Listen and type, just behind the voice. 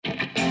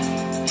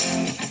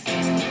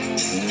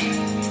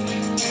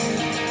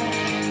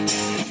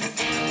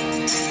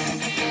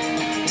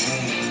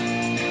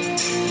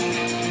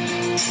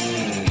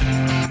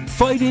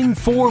fighting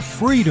for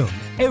freedom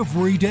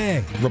every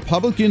day.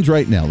 Republicans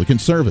right now, the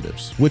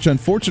conservatives, which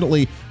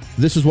unfortunately,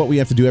 this is what we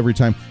have to do every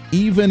time,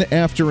 even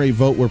after a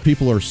vote where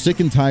people are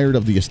sick and tired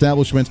of the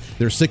establishment,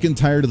 they're sick and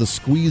tired of the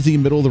squeezy,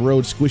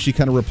 middle-of-the-road, squishy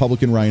kind of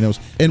Republican rhinos,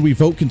 and we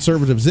vote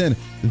conservatives in,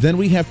 then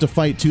we have to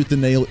fight tooth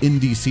and nail in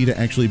D.C. to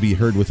actually be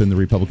heard within the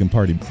Republican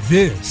Party.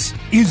 This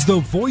is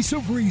the Voice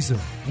of Reason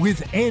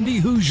with Andy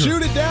Hoosier.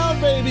 Shoot it down,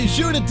 baby!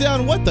 Shoot it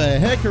down! What the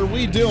heck are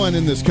we doing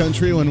in this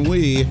country when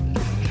we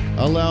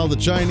allow the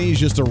Chinese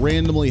just to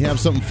randomly have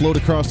something float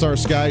across our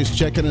skies,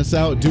 checking us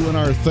out, doing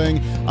our thing?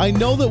 I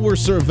know that we're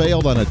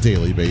surveilled on a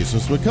daily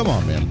basis, but come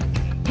on, man.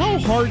 How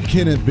hard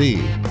can it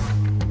be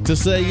to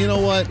say, you know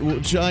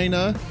what,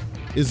 China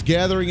is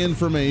gathering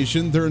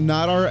information. They're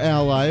not our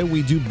ally.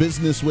 We do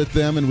business with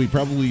them, and we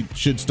probably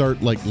should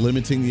start,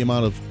 limiting the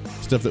amount of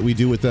stuff that we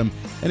do with them.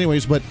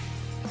 Anyways, but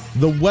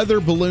the weather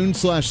balloon /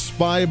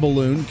 spy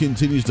balloon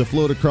continues to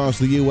float across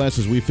the U.S.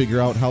 as we figure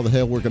out how the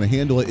hell we're going to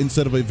handle it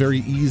instead of a very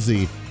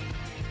easy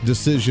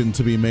decision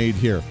to be made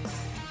here.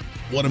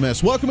 What a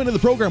mess. Welcome into the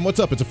program. What's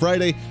up? It's a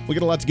Friday. We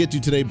got a lot to get to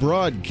today.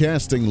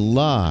 Broadcasting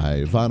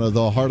live out of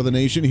the heart of the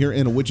nation here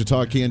in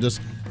Wichita, Kansas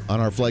on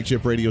our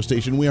flagship radio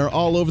station. We are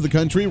all over the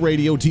country,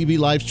 radio, TV,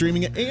 live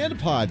streaming, and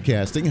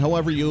podcasting.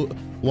 However you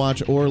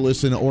watch or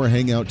listen or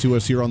hang out to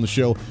us here on the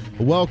show,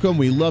 welcome.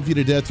 We love you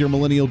to death. Your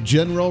Millennial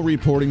General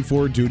reporting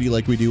for duty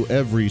like we do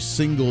every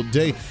single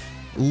day.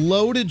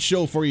 Loaded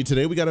show for you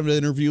today. We got an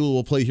interview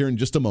we'll play here in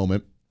just a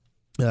moment.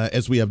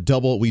 As we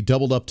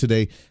doubled up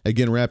today,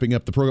 again, wrapping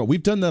up the program.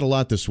 We've done that a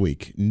lot this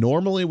week.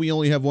 Normally, we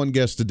only have one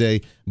guest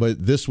today,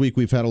 but this week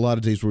we've had a lot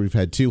of days where we've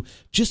had two,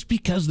 just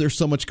because there's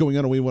so much going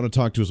on and we want to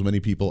talk to as many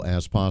people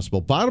as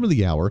possible. Bottom of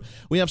the hour,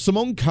 we have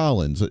Simone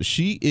Collins.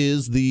 She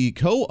is the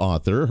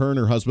co-author, her and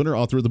her husband are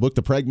author of the book,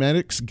 The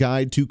Pragmatists'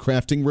 Guide to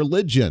Crafting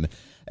Religion.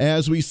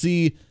 As we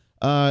see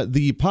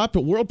the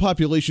world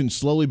population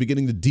slowly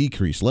beginning to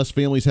decrease, less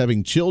families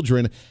having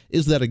children,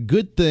 is that a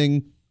good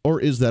thing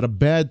or is that a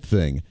bad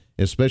thing?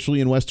 Especially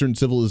in Western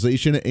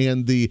civilization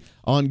and the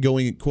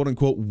ongoing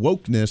quote-unquote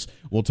wokeness.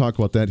 We'll talk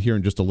about that here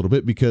in just a little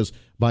bit because,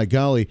 by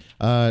golly,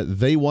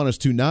 they want us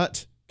to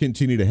not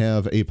continue to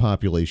have a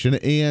population.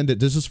 And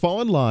does this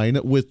fall in line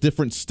with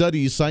different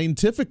studies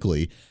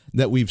scientifically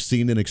that we've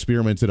seen and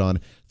experimented on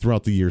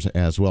throughout the years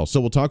as well?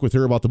 So we'll talk with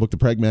her about the book,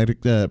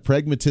 The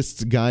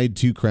Pragmatists' Guide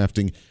to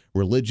Crafting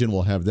Religion.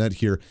 We'll have that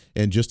here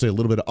in just a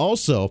little bit.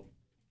 Also,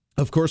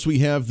 of course, we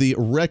have the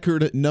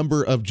record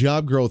number of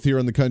job growth here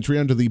in the country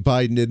under the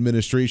Biden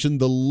administration,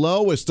 the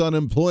lowest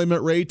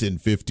unemployment rate in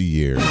 50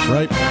 years,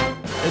 right?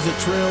 Is it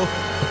true?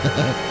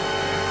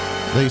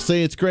 They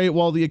say it's great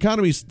while the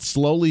economy's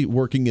slowly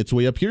working its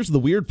way up. Here's the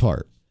weird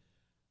part.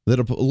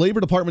 The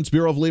Labor Department's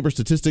Bureau of Labor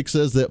Statistics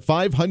says that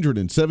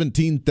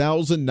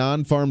 517,000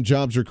 non-farm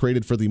jobs are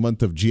created for the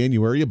month of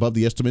January, above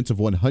the estimates of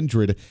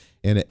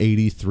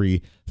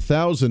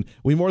 183,000.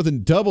 We more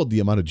than doubled the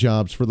amount of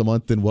jobs for the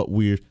month than what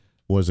we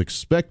was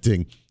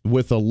expecting,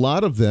 with a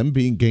lot of them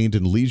being gained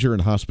in leisure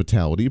and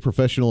hospitality,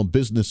 professional and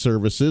business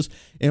services.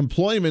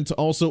 Employment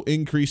also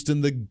increased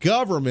in the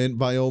government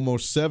by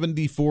almost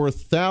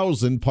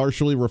 74,000,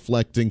 partially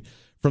reflecting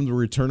from the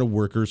return of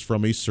workers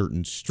from a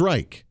certain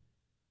strike.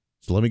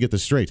 So let me get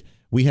this straight.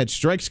 We had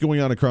strikes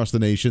going on across the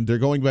nation. They're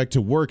going back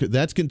to work.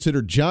 That's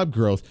considered job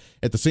growth.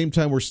 At the same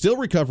time, we're still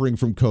recovering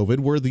from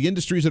COVID, where the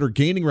industries that are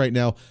gaining right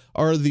now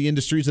are the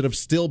industries that have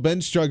still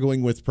been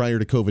struggling with prior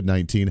to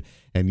COVID-19.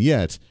 And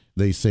yet,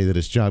 they say that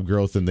it's job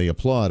growth, and they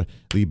applaud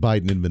the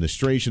Biden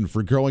administration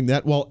for growing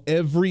that, while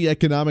every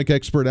economic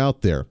expert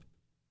out there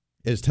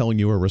is telling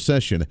you a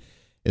recession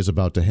is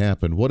about to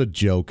happen. What a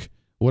joke.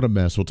 What a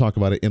mess. We'll talk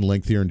about it in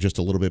length here in just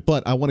a little bit.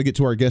 But I want to get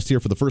to our guest here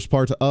for the first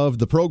part of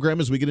the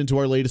program as we get into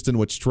our latest and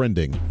what's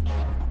trending.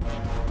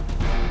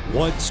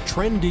 What's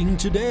trending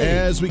today?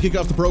 As we kick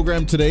off the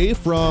program today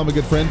from a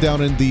good friend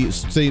down in the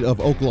state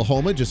of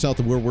Oklahoma, just south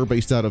of where we're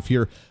based out of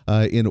here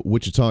in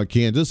Wichita,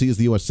 Kansas. He is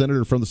the U.S.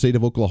 Senator from the state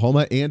of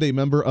Oklahoma and a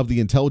member of the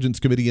Intelligence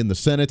Committee in the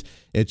Senate.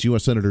 It's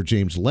U.S. Senator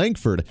James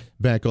Lankford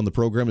back on the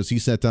program as he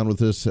sat down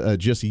with us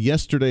just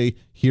yesterday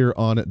here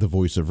on The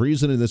Voice of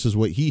Reason, and this is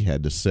what he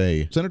had to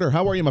say. Senator,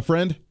 how are you, my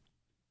friend?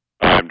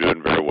 I'm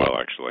doing very well,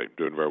 actually.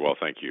 Doing very well,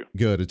 thank you.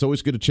 Good. It's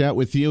always good to chat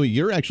with you.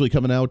 You're actually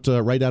coming out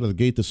right out of the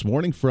gate this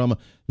morning from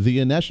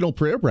the National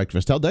Prayer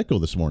Breakfast. How'd that go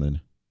this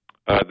morning?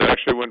 That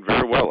actually went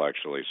very well,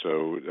 actually.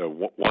 So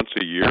once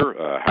a year,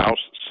 House,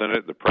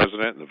 Senate, the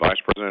President, and the Vice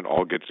President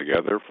all get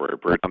together for a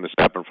prayer time. This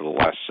happened for the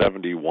last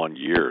 71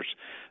 years,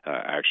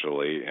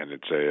 actually, and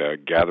it's a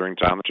gathering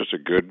time. It's just a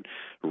good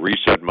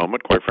reset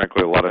moment. Quite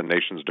frankly, a lot of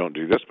nations don't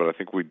do this, but I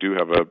think we do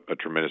have a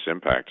tremendous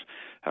impact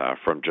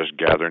from just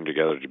gathering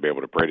together to be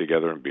able to pray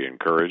together and be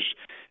encouraged.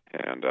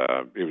 And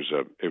it was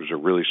a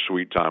really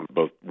sweet time,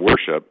 both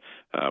worship,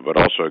 but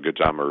also a good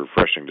time of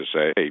refreshing to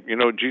say, hey,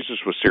 Jesus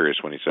was serious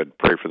when he said,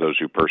 pray for those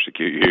who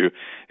persecute you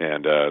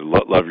and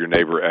love your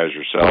neighbor as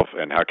yourself,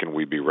 and how can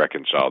we be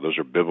reconciled? Those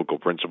are biblical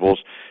principles,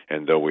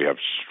 and though we have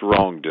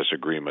strong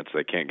disagreements,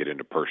 they can't get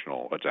into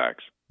personal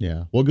attacks.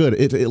 Yeah, well, good.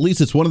 At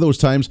least it's one of those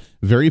times,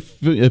 very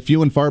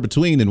few and far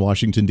between in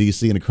Washington,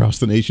 D.C. and across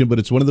the nation, but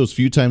it's one of those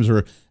few times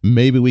where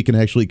maybe we can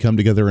actually come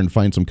together and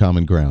find some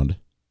common ground.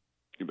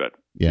 You bet.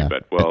 Yeah. You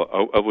bet. Well,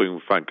 hopefully we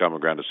find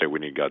common ground to say we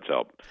need God's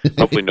help.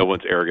 Hopefully no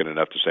one's arrogant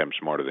enough to say I'm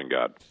smarter than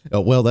God.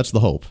 Well, that's the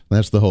hope.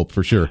 That's the hope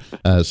for sure.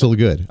 So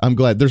good. I'm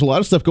glad. There's a lot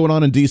of stuff going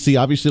on in D.C.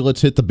 Obviously,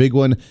 let's hit the big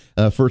one.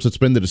 First, it's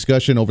been the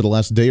discussion over the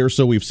last day or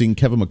so. We've seen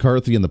Kevin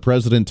McCarthy and the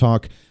president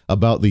talk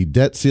about the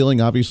debt ceiling.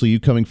 Obviously,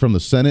 you coming from the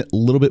Senate, a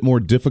little bit more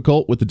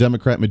difficult with the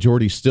Democrat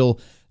majority still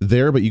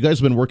there, but you guys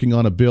have been working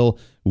on a bill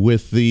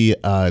with the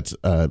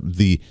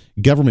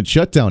Government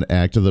Shutdown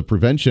Act, of the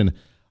prevention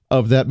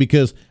of that,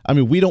 because,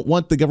 we don't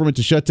want the government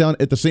to shut down.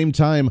 At the same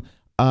time,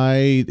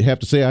 I have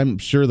to say, I'm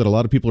sure that a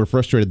lot of people are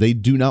frustrated. They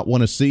do not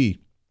want to see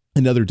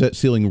another debt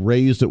ceiling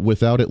raised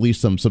without at least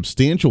some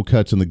substantial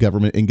cuts in the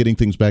government and getting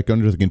things back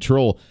under the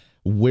control.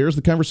 Where's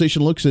the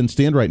conversation looks and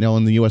stand right now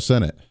in the U.S.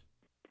 Senate?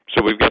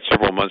 So we've got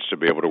several months to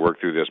be able to work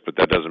through this, but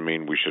that doesn't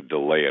mean we should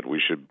delay it. We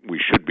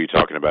should be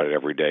talking about it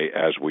every day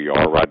as we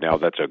are right now.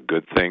 That's a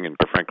good thing, and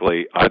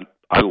frankly,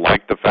 I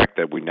like the fact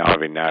that we now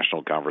have a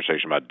national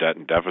conversation about debt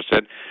and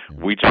deficit.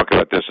 We talk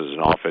about this as an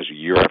office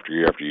year after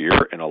year after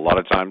year, and a lot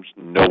of times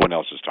no one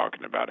else is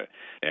talking about it.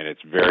 And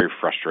it's very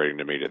frustrating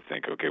to me to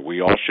think, okay, we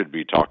all should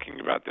be talking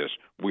about this.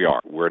 We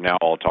are. We're now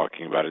all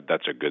talking about it.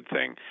 That's a good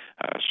thing.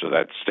 So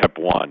that's step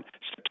one.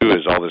 Step two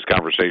is all this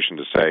conversation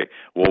to say,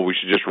 well, we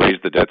should just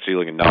raise the debt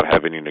ceiling and not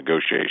have any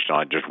negotiation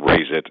on it, just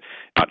raise it,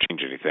 not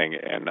change anything.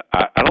 And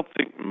I don't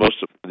think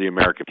most of the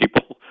American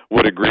people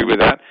would agree with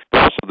that.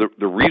 But also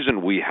the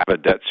reason we have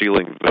a debt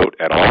ceiling vote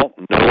at all,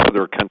 no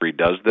other country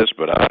does this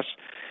but us,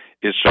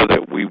 is so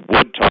that we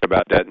would talk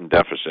about debt and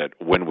deficit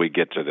when we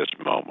get to this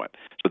moment.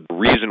 So the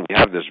reason we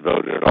have this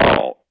vote at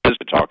all is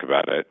to talk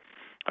about it.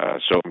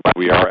 So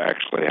we are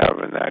actually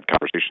having that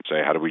conversation,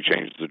 say, how do we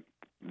change the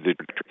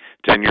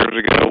 10 years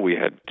ago, we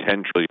had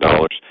 $10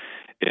 trillion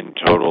in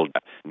total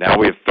debt. Now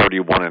we have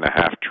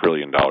 $31.5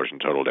 trillion in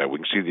total debt. We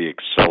can see the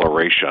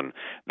acceleration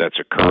that's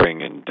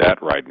occurring in debt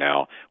right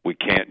now. We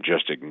can't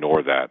just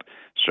ignore that.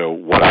 So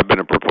what I've been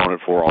a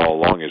proponent for all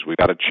along is we've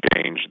got to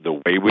change the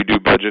way we do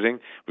budgeting.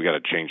 We've got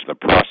to change the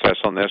process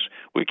on this.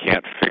 We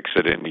can't fix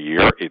it in a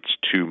year. It's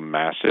too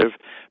massive,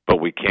 but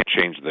we can't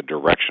change the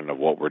direction of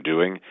what we're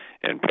doing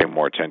and pay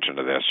more attention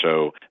to this.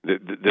 So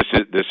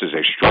this is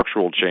a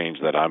structural change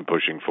that I'm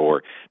pushing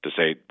for, to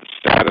say the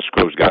status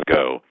quo's got to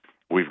go.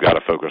 We've got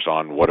to focus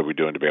on what are we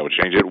doing to be able to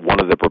change it. One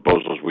of the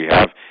proposals we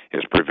have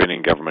is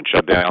preventing government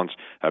shutdowns,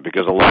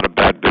 because a lot of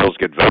bad bills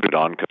get voted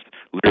on because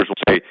leaders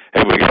will say,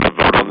 hey, we got to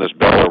vote on this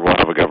bill or we'll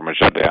have a government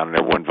shutdown, and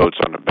everyone votes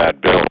on a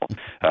bad bill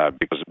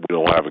because we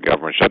don't have a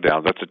government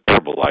shutdown. That's a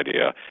terrible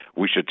idea.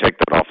 We should take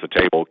that off the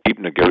table, keep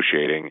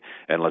negotiating,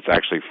 and let's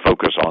actually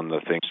focus on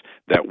the things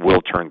that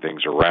will turn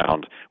things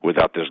around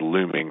without this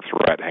looming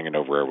threat hanging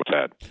over everyone's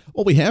head.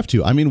 Well, we have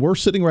to. We're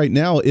sitting right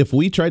now, if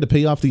we tried to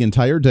pay off the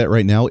entire debt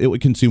right now, it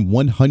would consume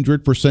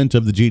 100%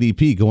 of the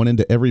GDP going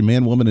into every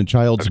man, woman, and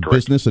child's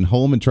business and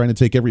home and trying to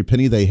take every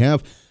penny they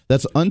have.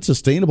 That's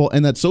unsustainable,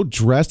 and that's so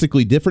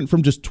drastically different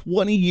from just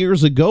 20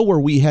 years ago where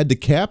we had to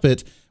cap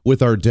it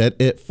with our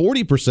debt at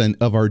 40%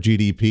 of our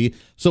GDP.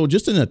 So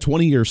just in a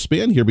 20-year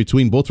span here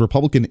between both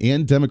Republican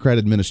and Democrat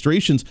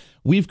administrations,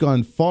 we've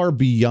gone far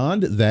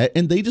beyond that,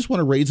 and they just want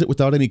to raise it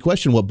without any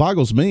question. What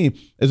boggles me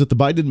is that the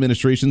Biden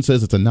administration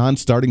says it's a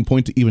non-starting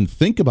point to even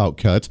think about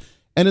cuts,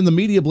 and then the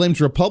media blames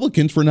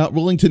Republicans for not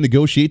willing to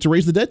negotiate to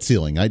raise the debt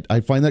ceiling.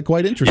 I find that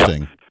quite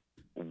interesting. Yeah.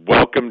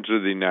 Welcome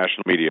to the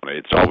national media.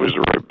 It's always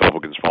the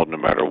Republicans' fault, no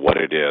matter what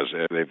it is.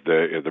 If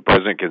the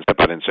president can step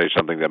out and say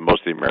something that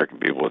most of the American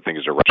people would think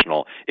is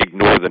irrational,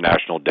 ignore the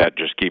national debt,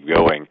 just keep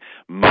going,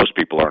 most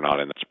people are not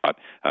in that spot.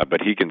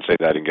 But he can say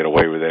that and get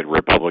away with it.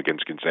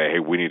 Republicans can say, hey,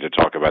 we need to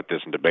talk about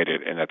this and debate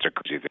it, and that's a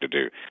crazy thing to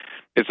do.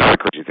 It's not a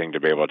crazy thing to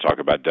be able to talk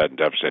about debt and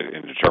deficit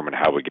and determine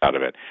how we got out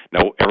of it.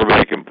 Now,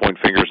 everybody can point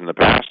fingers in the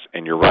past,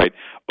 and you're right,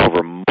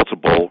 over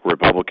multiple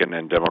Republican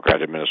and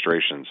Democrat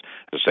administrations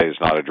to say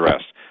it's not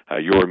addressed.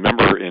 You'll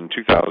remember in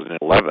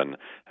 2011,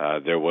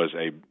 there was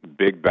a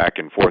big back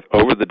and forth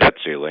over the debt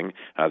ceiling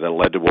that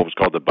led to what was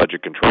called the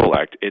Budget Control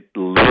Act. It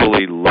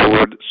literally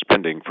lowered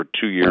spending for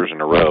 2 years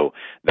in a row.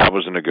 That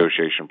was a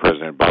negotiation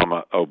President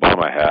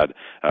Obama had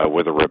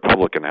with a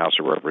Republican House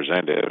of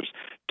Representatives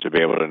to be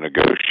able to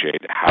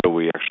negotiate how do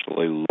we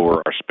actually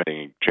lower our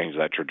spending, change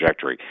that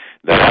trajectory.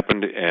 That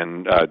happened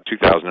in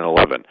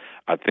 2011.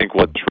 I think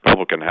what the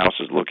Republican House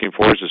is looking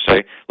for is to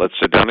say, let's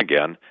sit down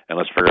again and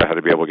let's figure out how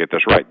to be able to get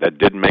this right. That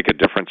didn't make a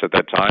difference at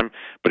that time,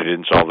 but it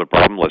didn't solve the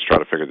problem. Let's try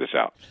to figure this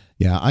out.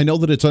 Yeah, I know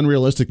that it's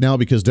unrealistic now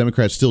because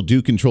Democrats still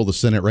do control the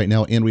Senate right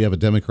now, and we have a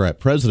Democrat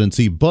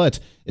presidency, but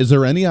is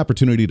there any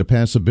opportunity to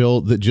pass a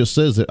bill that just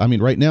says that,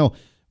 right now,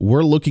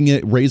 we're looking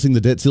at raising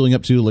the debt ceiling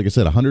up to, like I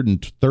said,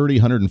 130,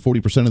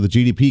 140% of the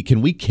GDP.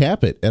 Can we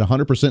cap it at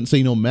 100% and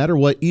say no matter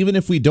what, even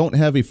if we don't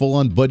have a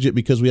full-on budget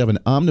because we have an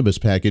omnibus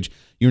package,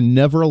 you're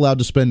never allowed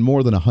to spend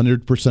more than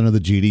 100% of the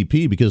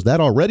GDP, because that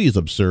already is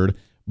absurd,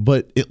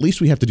 but at least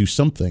we have to do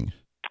something.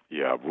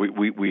 Yeah,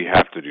 we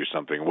have to do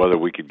something. Whether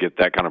we could get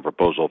that kind of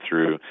proposal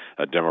through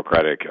a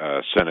Democratic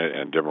Senate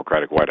and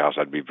Democratic White House,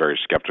 I'd be very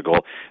skeptical.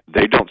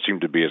 They don't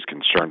seem to be as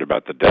concerned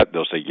about the debt.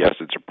 They'll say, yes,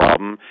 it's a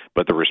problem,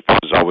 but the response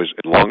is always,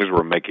 as long as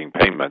we're making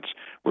payments,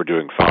 we're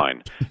doing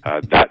fine.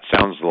 That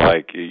sounds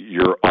like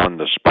you're on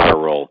the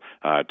spiral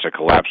to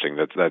collapsing.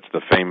 That's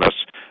the famous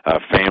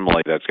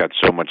family that's got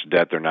so much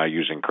debt they're now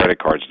using credit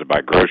cards to buy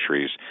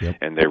groceries,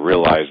 and they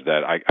realize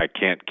that I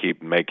can't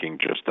keep making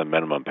just the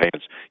minimum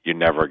payments. You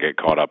never get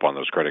caught up on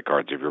those credit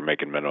cards if you're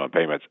making minimum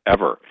payments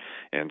ever.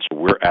 And so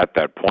we're at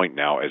that point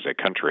now as a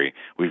country.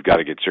 We've got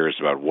to get serious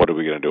about what are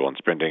we going to do on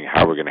spending,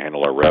 how are we going to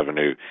handle our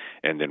revenue,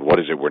 and then what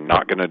is it we're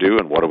not going to do,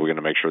 and what are we going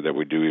to make sure that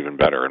we do even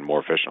better and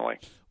more efficiently.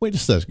 Wait a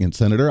second,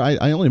 Senator.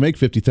 I only make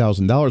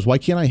 $50,000. Why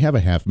can't I have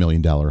a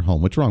 $500,000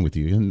 home? What's wrong with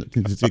you?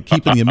 It's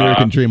keeping the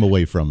American dream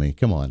away from me.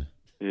 Come on.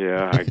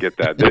 Yeah, I get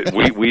that.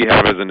 We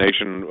have, as a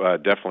nation,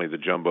 definitely the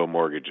jumbo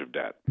mortgage of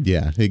debt.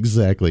 Yeah,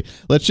 exactly.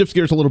 Let's shift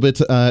gears a little bit.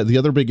 The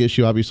other big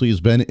issue, obviously,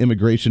 has been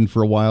immigration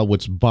for a while.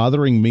 What's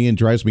bothering me and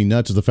drives me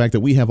nuts is the fact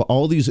that we have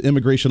all these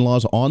immigration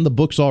laws on the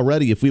books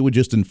already. If we would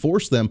just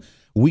enforce them,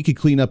 we could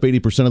clean up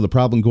 80% of the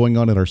problem going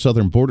on at our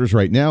southern borders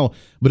right now.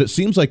 But it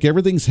seems like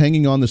everything's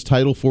hanging on this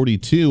Title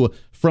 42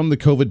 from the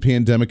COVID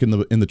pandemic in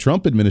the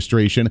Trump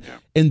administration. Yeah.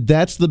 And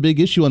that's the big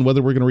issue on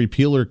whether we're going to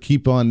repeal or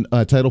keep on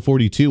Title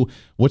 42.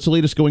 What's the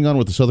latest going on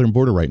with the southern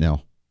border right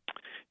now?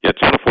 Yeah,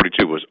 Title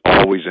 42 was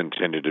always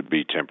intended to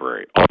be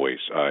temporary, always.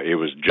 It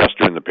was just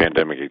during the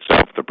pandemic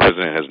itself. The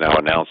president has now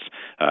announced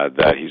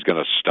that he's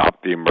going to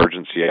stop the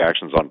emergency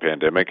actions on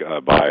pandemic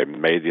by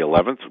May the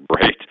 11th.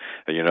 Great.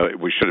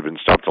 We should have been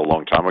stopped a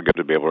long time ago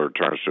to be able to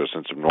return us to a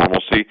sense of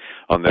normalcy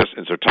on this.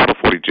 And so Title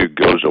 42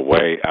 goes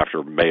away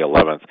after May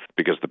 11th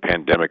because the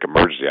pandemic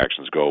emergency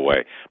actions go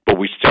away. But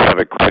we still have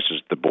a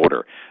crisis at the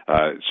border.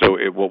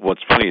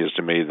 What's funny is,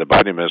 to me, the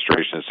Biden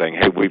administration is saying,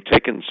 hey, we've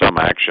taken some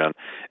action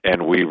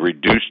and we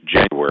reduced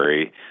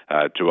January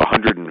to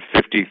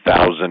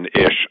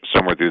 150,000-ish,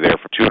 somewhere through there,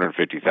 for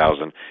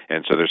 250,000.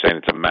 And so they're saying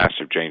it's a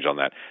massive change on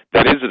that.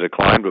 That is a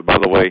decline, but by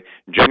the way,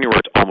 January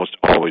is almost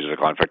always a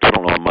decline. In fact, I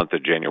don't know a month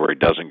that January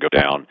doesn't go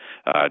down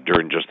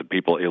during just the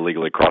people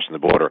illegally crossing the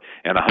border.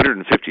 And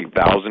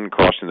 150,000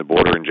 crossing the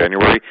border in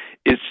January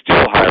is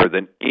still higher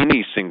than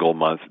any single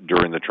month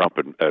during the Trump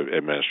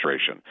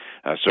administration.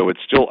 So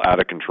it's still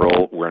out of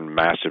control. We're in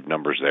massive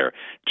numbers there.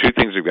 Two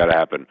things have got to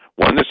happen.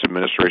 One, this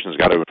administration has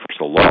got to enforce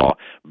the law,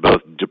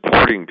 both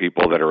deporting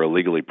people that are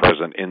illegally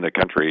present in the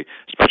country,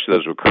 especially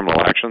those with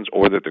criminal actions,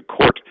 or that the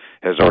court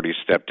has already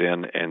stepped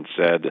in and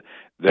said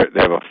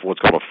they have what's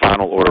called a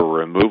final order of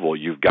removal.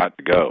 You've got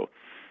to go.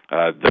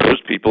 Those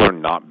people are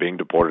not being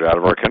deported out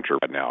of our country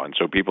right now. And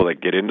so people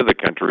that get into the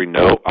country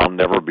know I'll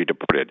never be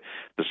deported.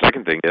 The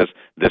second thing is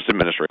this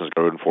administration is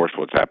going to enforce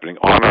what's happening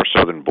on our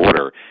southern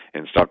border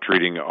and stop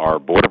treating our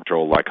Border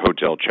Patrol like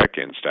hotel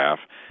check-in staff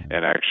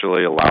and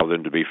actually allow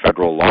them to be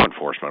federal law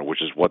enforcement,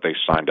 which is what they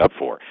signed up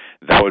for.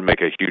 That would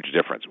make a huge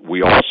difference.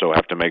 We also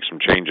have to make some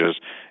changes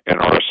in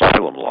our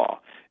asylum law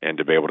and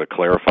to be able to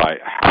clarify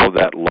how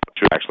that law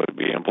should actually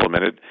be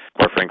implemented.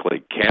 Quite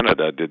frankly,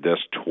 Canada did this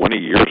 20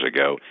 years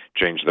ago,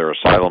 changed their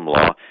asylum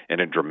law, and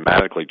it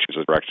dramatically changed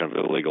the direction of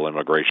illegal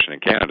immigration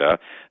in Canada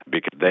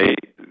because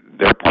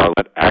their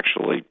parliament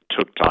actually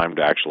took time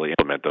to actually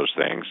implement those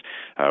things.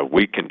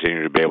 We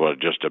continue to be able to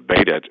just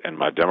debate it, and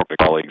my Democratic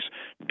colleagues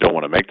don't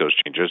want to make those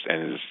changes,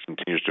 and it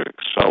continues to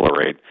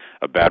accelerate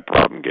a bad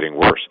problem getting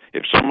worse.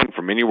 If someone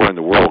from anywhere in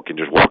the world can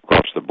just walk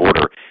across the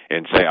border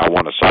and say, I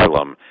want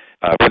asylum,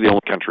 we're the only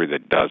country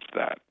that does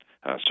that.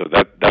 So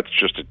that's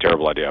just a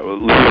terrible idea.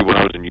 Literally, when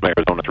I was in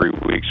Arizona 3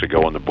 weeks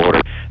ago on the border,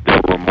 there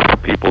were more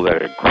people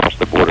that had crossed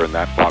the border in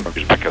that part of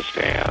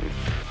Uzbekistan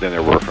than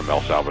there were from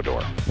El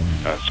Salvador.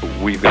 So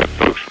we've got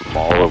folks from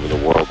all over the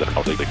world that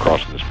are illegally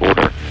crossing this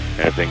border,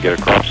 and if they can get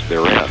across,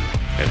 they're in,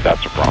 and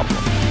that's a problem.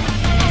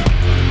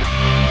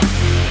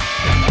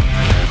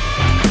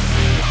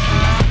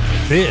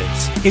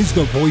 This is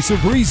the Voice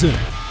of Reason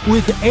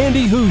with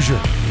Andy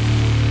Hoosier.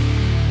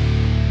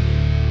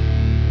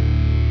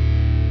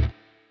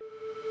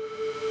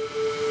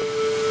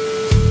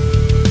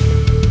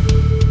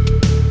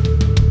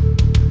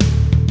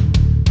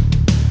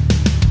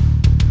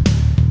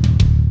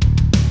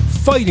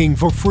 Fighting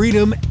for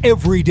freedom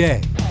every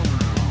day.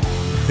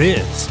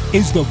 This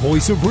is the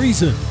Voice of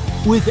Reason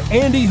with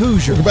Andy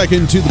Hoosier. Welcome back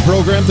into the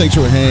program. Thanks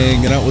for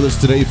hanging out with us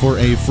today for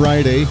a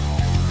Friday.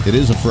 It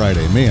is a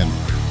Friday, man.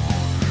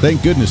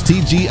 Thank goodness.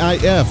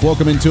 TGIF.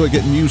 Welcome into it,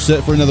 getting you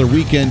set for another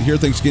weekend here.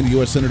 Thanks again to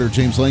U.S. Senator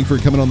James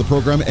Lankford coming on the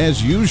program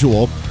as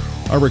usual.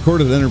 Our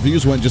recorded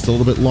interviews went just a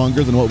little bit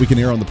longer than what we can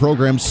air on the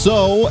program.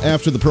 So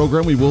after the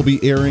program, we will be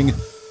airing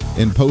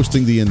and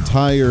posting the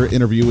entire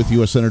interview with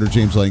U.S. Senator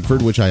James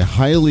Lankford, which I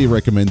highly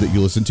recommend that you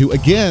listen to.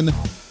 Again,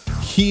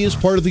 He is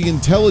part of the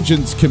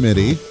Intelligence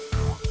Committee,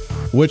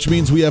 which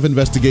means we have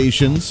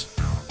investigations.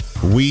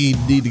 We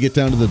need to get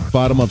down to the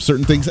bottom of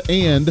certain things,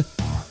 and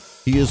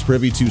he is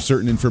privy to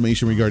certain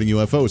information regarding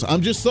UFOs.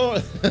 I'm just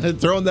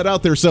throwing that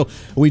out there. So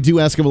we do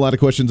ask him a lot of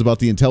questions about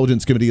the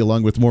Intelligence Committee,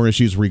 along with more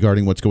issues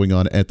regarding what's going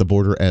on at the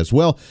border as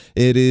well.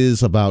 It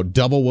is about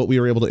double what we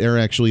were able to air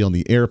actually on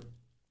the air.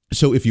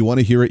 So if you want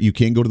to hear it, you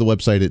can go to the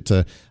website at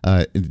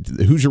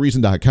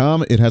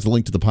HoosierReason.com. It has a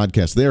link to the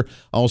podcast there.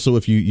 Also,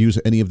 if you use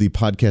any of the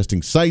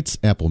podcasting sites,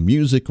 Apple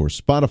Music or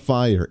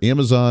Spotify or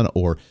Amazon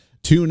or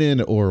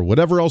TuneIn or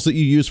whatever else that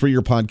you use for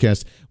your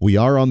podcast, we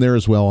are on there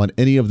as well, on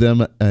any of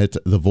them at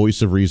The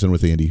Voice of Reason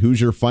with Andy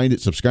Hoosier. Find it,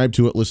 subscribe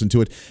to it, listen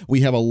to it.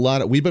 We've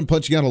been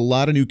punching out a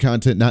lot of new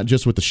content, not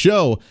just with the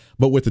show,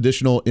 but with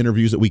additional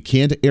interviews that we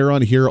can't air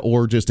on here,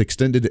 or just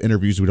extended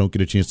interviews we don't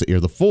get a chance to air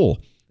the full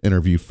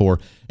interview for,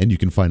 and you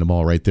can find them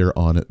all right there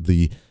on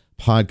the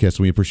podcast.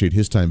 We appreciate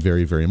his time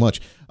very, very much.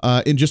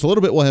 In just a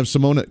little bit, we'll have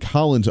Simone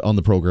Collins on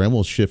the program.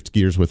 We'll shift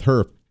gears with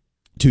her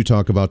to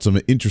talk about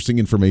some interesting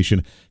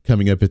information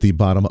coming up at the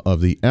bottom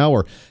of the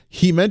hour.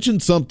 He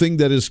mentioned something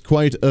that is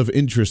quite of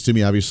interest to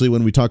me, obviously,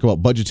 when we talk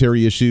about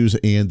budgetary issues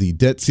and the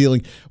debt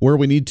ceiling, where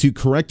we need to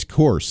correct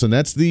course. And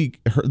that's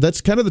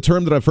kind of the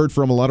term that I've heard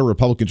from a lot of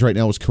Republicans right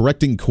now, is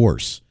correcting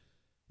course.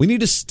 We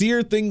need to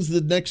steer things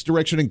the next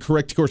direction and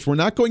correct course. We're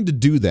not going to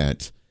do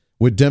that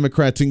with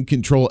Democrats in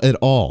control at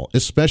all,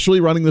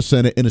 especially running the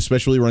Senate and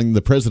especially running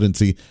the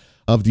presidency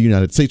of the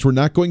United States. We're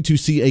not going to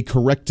see a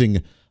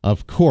correcting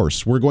of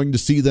course. We're going to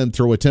see them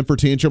throw a temper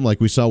tantrum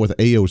like we saw with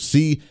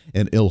AOC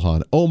and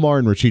Ilhan Omar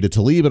and Rashida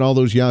Tlaib and all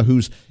those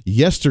yahoos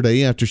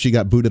yesterday after she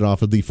got booted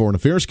off of the Foreign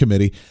Affairs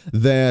Committee,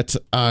 that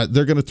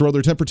they're going to throw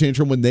their temper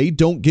tantrum when they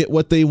don't get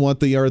what they want.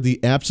 They are the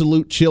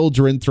absolute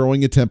children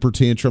throwing a temper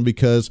tantrum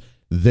because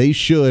they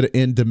should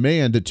and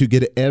demand to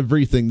get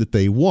everything that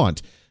they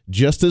want.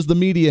 Just as the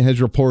media has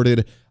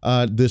reported,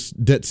 this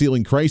debt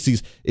ceiling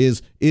crisis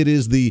is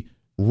the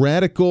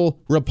radical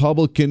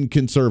Republican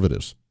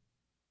conservatives.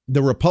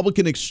 The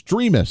Republican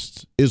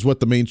extremists is what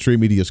the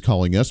mainstream media is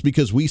calling us,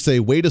 because we say,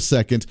 wait a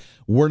second,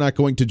 we're not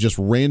going to just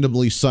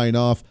randomly sign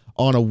off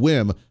on a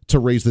whim to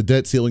raise the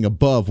debt ceiling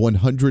above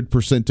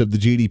 100% of the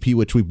GDP,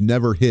 which we've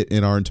never hit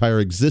in our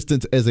entire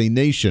existence as a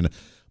nation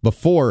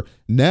before.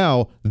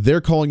 Now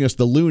they're calling us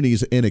the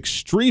loonies and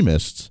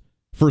extremists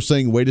for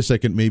saying, wait a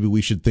second, maybe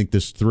we should think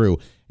this through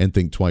and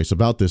think twice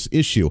about this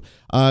issue.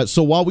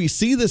 So while we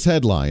see this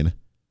headline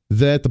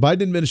that the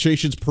Biden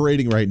administration's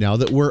parading right now,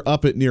 that we're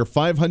up at near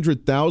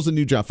 500,000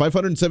 new jobs,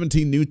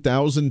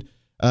 517,000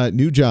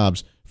 new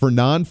jobs for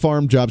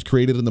non-farm jobs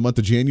created in the month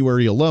of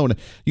January alone,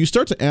 you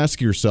start to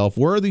ask yourself,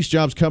 where are these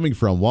jobs coming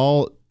from?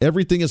 While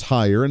everything is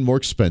higher and more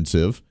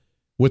expensive,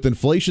 with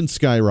inflation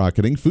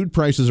skyrocketing, food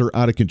prices are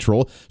out of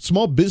control,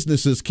 small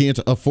businesses can't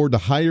afford to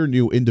hire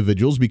new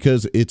individuals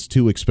because it's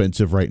too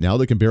expensive right now.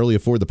 They can barely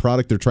afford the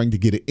product they're trying to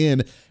get it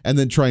in and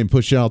then try and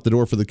push it out the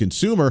door for the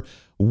consumer.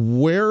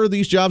 Where are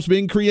these jobs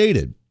being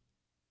created?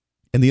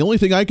 And the only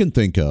thing I can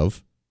think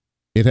of,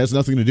 it has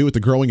nothing to do with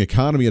the growing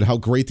economy and how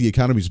great the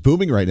economy is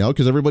booming right now,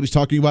 because everybody's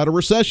talking about a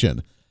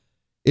recession.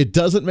 It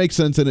doesn't make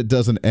sense and it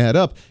doesn't add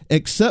up,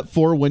 except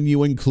for when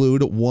you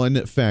include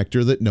one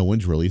factor that no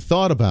one's really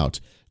thought about.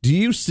 Do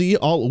you see,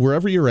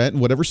 wherever you're at, in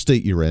whatever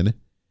state you're in,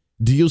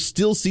 do you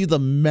still see the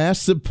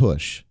massive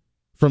push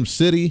from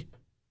city,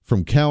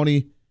 from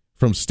county,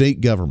 from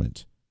state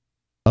government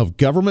of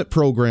government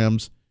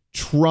programs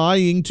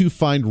trying to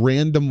find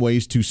random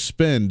ways to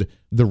spend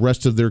the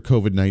rest of their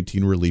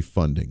COVID-19 relief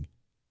funding?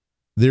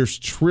 There's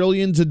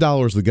trillions of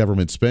dollars the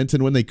government spent,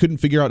 and when they couldn't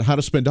figure out how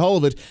to spend all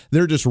of it,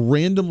 they're just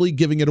randomly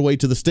giving it away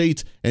to the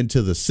states and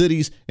to the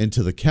cities and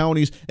to the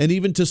counties and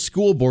even to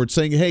school boards,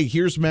 saying, hey,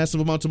 here's massive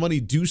amounts of money.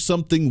 Do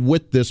something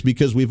with this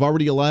because we've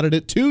already allotted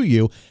it to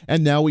you,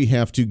 and now we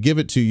have to give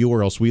it to you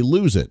or else we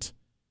lose it.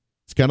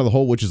 It's kind of the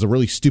whole, which is a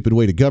really stupid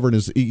way to govern,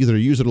 is either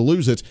use it or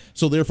lose it.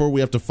 So therefore,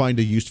 we have to find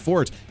a use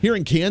for it. Here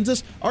in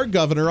Kansas, our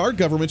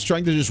government's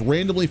trying to just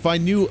randomly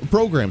find new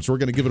programs. We're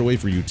going to give it away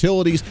for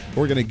utilities.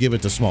 We're going to give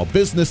it to small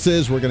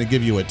businesses. We're going to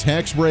give you a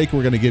tax break.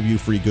 We're going to give you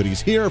free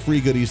goodies here, free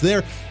goodies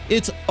there.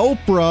 It's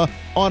Oprah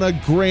on a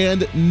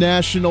grand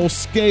national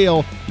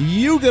scale.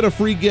 You get a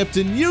free gift,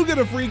 and you get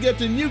a free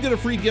gift, and you get a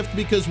free gift,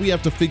 because we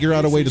have to figure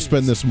out a way to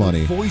spend this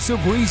money. Voice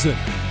of Reason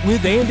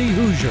with Andy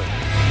Hoosier.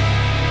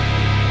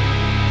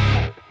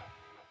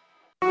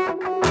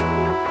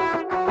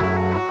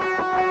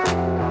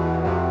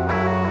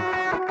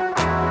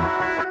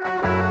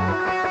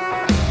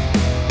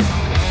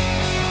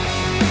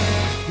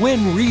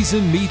 When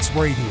Reason meets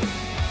radio,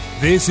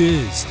 this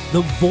is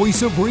the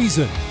Voice of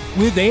Reason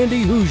with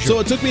Andy Hoosier. So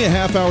it took me a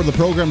half hour of the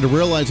program to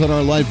realize on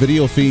our live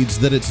video feeds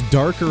that it's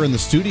darker in the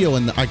studio,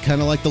 and I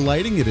kind of like the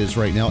lighting it is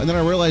right now. And then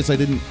I realized I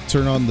didn't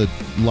turn on the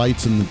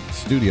lights in the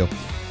studio.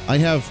 I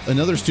have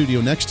another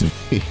studio next to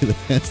me that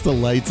has the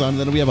lights on.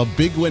 Then we have a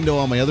big window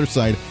on my other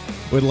side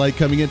with light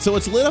coming in. So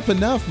it's lit up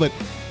enough, but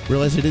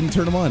realized I didn't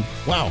turn them on.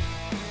 Wow.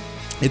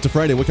 It's a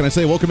Friday. What can I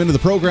say? Welcome into the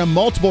program.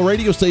 Multiple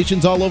radio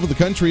stations all over the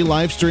country,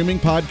 live streaming,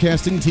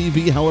 podcasting,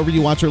 TV, however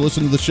you watch or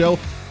listen to the show.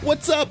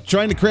 What's up?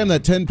 Trying to cram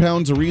that 10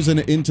 pounds of reason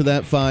into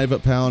that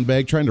 5-pound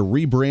bag, trying to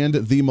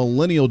rebrand the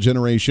millennial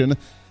generation,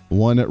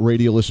 one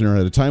radio listener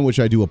at a time, which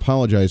I do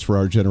apologize for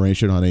our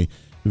generation on a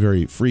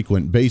very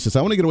frequent basis.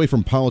 I want to get away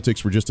from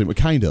politics for just at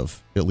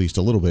least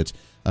a little bit,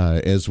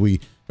 as we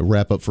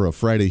wrap up for a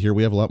Friday here.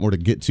 We have a lot more to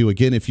get to.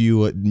 Again, if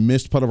you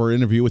missed part of our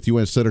interview with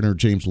U.S. Senator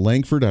James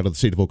Lankford out of the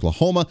state of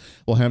Oklahoma,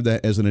 we'll have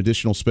that as an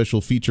additional special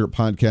feature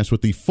podcast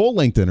with the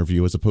full-length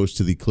interview as opposed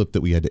to the clip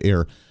that we had to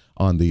air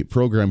on the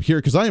program here,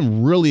 because I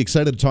am really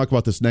excited to talk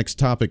about this next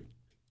topic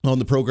on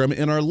the program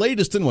and our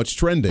latest in What's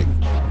Trending.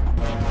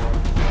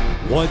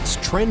 What's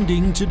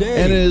trending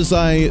today? And as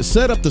I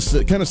set the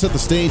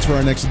stage for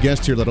our next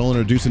guest here that I'll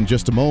introduce in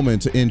just a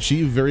moment, and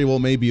she very well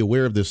may be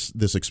aware of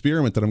this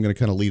experiment that I'm going to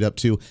kind of lead up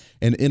to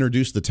and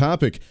introduce the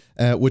topic,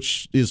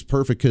 which is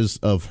perfect because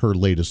of her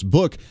latest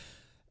book.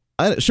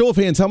 Show of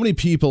hands, how many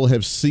people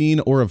have seen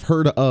or have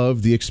heard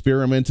of the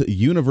experiment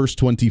Universe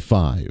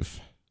 25?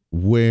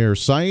 Where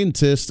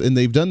scientists, and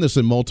they've done this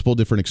in multiple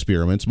different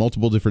experiments,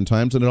 multiple different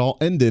times, and it all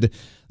ended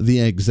the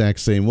exact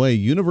same way.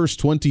 Universe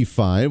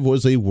 25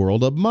 was a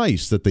world of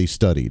mice that they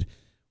studied,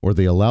 where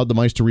they allowed the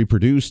mice to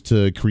reproduce,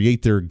 to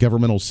create their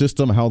governmental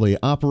system, how they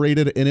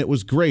operated, and it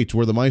was great,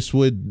 where the mice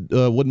would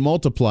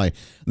multiply,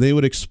 they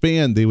would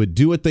expand, they would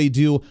do what they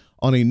do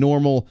on a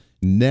normal,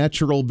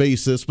 natural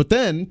basis. But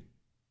then,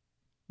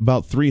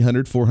 about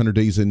 300, 400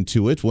 days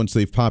into it, once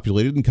they've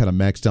populated and kind of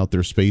maxed out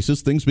their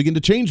spaces, things begin to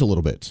change a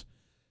little bit,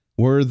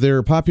 where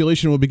their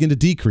population would begin to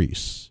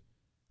decrease,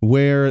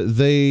 where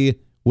they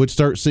would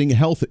start seeing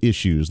health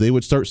issues. They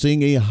would start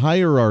seeing a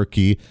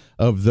hierarchy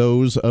of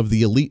those of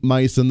the elite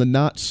mice and the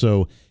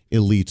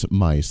not-so-elite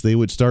mice. They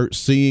would start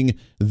seeing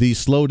the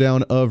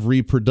slowdown of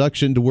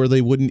reproduction to where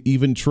they wouldn't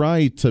even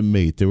try to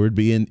mate. There would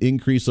be an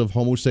increase of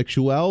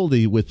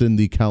homosexuality within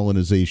the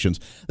colonizations.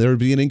 There would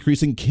be an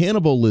increase in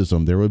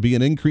cannibalism. There would be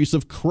an increase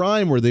of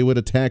crime where they would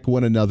attack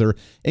one another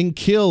and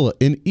kill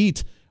and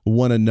eat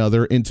one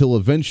another until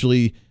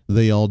eventually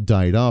they all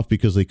died off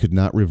because they could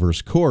not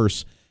reverse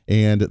course,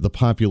 and the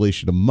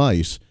population of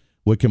mice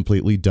would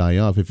completely die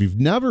off. If you've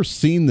never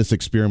seen this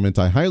experiment,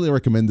 I highly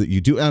recommend that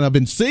you do. And I've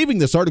been saving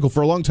this article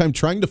for a long time,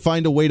 trying to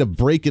find a way to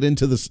break it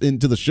into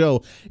the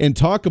show and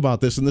talk about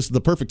this. And this is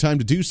the perfect time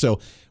to do so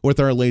with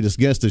our latest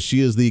guest, as she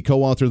is the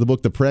co-author of the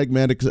book, The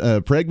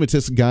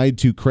Pragmatists Guide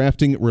to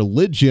Crafting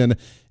Religion.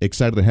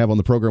 Excited to have on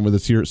the program with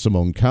us here,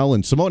 Simone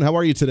Collins. Simone, how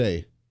are you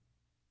today?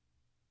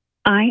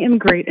 I am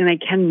great, and I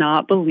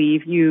cannot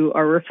believe you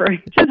are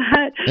referring to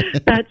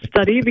that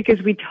study, because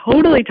we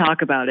totally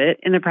talk about it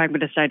in the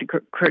Pragmatist Guide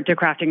to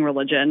Crafting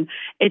Religion.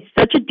 It's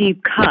such a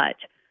deep cut,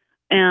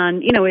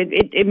 and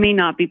it may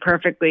not be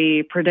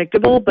perfectly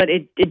predictable, but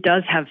it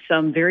does have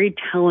some very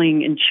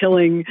telling and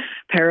chilling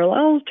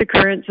parallels to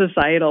current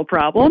societal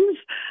problems.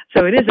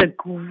 So it is a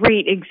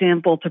great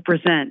example to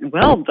present.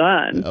 Well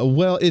done.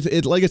 Well,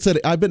 like I said,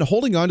 I've been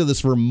holding on to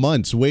this for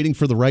months, waiting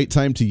for the right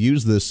time to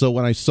use this. So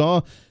when I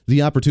saw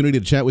the opportunity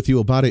to chat with you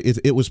about it,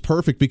 it was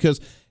perfect, because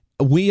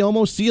we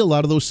almost see a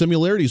lot of those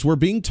similarities. We're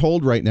being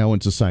told right now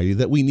in society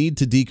that we need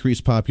to decrease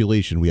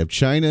population. We have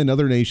China and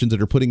other nations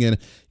that are putting in,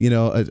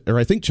 or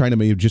I think China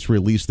may have just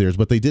released theirs,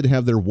 but they did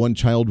have their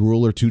one-child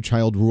rule or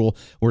two-child rule.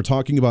 We're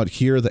talking about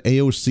here the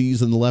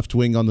AOCs and the left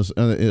wing on this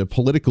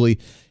politically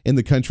in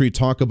the country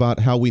talk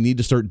about how we need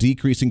to start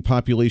decreasing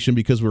population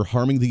because we're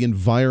harming the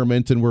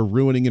environment and we're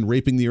ruining and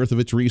raping the earth of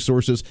its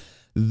resources.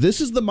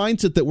 This is the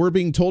mindset that we're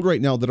being told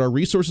right now, that our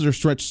resources are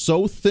stretched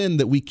so thin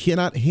that we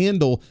cannot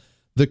handle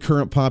the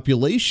current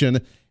population.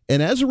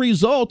 And as a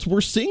result,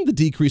 we're seeing the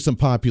decrease in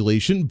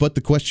population. But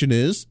the question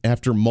is,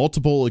 after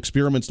multiple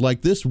experiments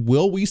like this,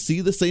 will we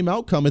see the same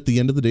outcome at the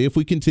end of the day if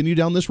we continue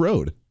down this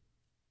road?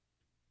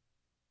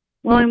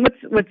 Well, and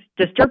what's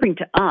disturbing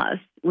to us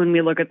when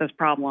we look at this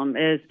problem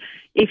is,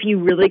 if you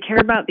really care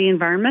about the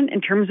environment in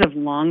terms of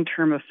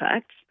long-term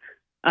effects,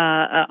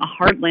 a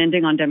hard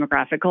landing on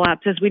demographic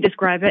collapse, as we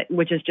describe it,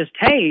 which is just,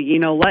 hey,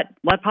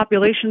 let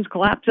populations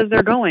collapse as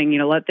they're going,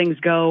 let things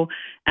go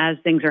as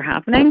things are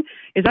happening,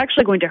 is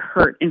actually going to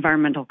hurt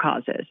environmental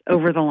causes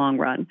over the long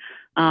run,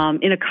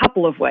 in a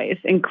couple of ways,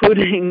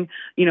 including,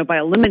 by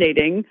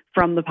eliminating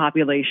from the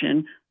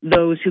population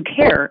those who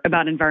care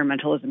about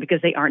environmentalism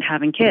because they aren't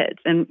having kids.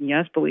 And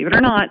yes, believe it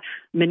or not,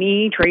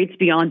 many traits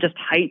beyond just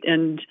height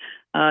and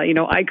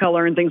eye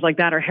color and things like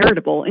that are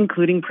heritable,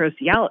 including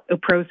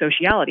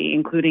pro-sociality,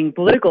 including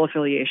political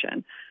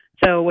affiliation.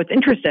 So what's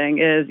interesting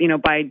is,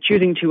 by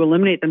choosing to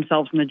eliminate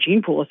themselves from the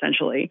gene pool,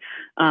 essentially,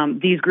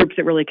 these groups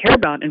that really care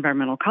about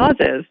environmental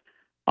causes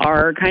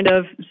are kind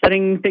of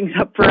setting things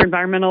up for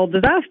environmental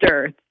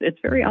disaster. It's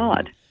very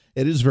odd.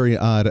 It is very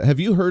odd.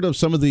 Have you heard of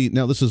some of the,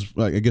 now this is,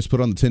 I guess,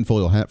 put on the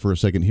tinfoil hat for a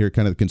second here,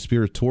 kind of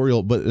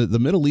conspiratorial, but the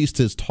Middle East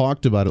has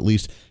talked about at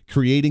least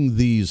creating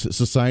these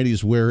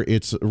societies where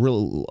it's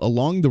real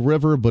along the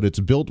river, but it's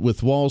built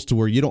with walls to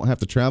where you don't have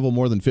to travel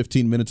more than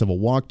 15 minutes of a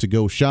walk to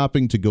go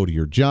shopping, to go to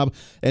your job,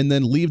 and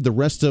then leave the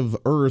rest of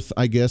Earth,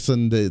 I guess,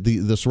 and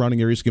the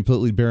surrounding areas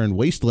completely barren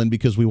wasteland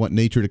because we want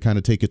nature to kind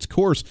of take its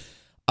course.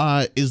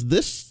 Is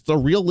this a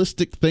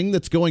realistic thing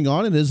that's going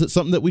on, and is it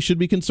something that we should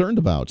be concerned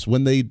about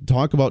when they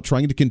talk about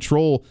trying to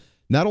control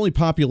not only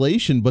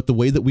population, but the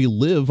way that we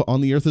live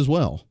on the earth as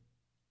well?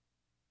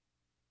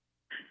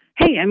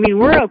 Hey, I mean,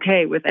 we're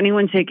okay with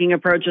anyone taking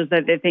approaches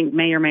that they think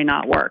may or may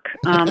not work.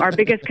 Our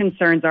biggest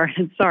concerns are,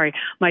 sorry,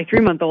 my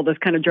 3-month-old is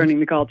kind of joining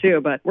the call too,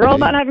 but we're all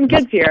about having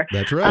kids here.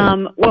 That's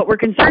right. What we're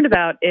concerned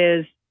about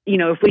is,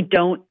 if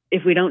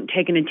we don't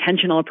take an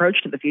intentional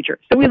approach to the future.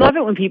 So we love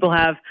it when people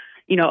have,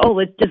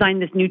 let's design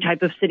this new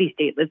type of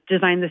city-state. Let's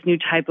design this new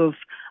type of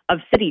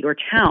city or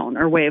town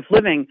or way of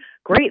living.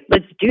 Great,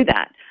 let's do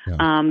that.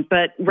 Yeah.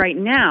 But right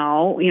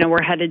now,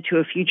 we're headed to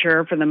a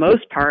future, for the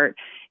most part,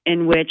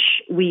 in which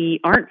we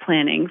aren't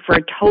planning for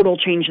a total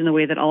change in the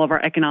way that all of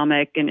our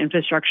economic and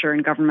infrastructure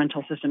and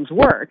governmental systems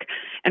work.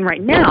 And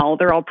right now,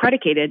 they're all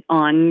predicated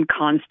on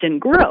constant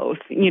growth.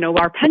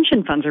 Our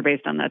pension funds are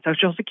based on that.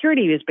 Social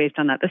Security is based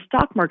on that. The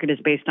stock market is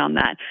based on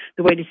that.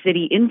 The way the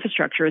city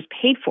infrastructure is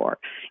paid for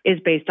is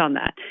based on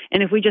that.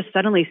 And if we just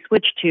suddenly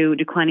switch to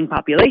declining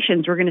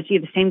populations, we're going to see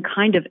the same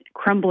kind of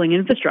crumbling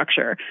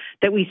infrastructure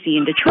that we see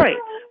in Detroit.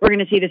 We're going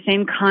to see the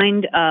same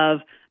kind of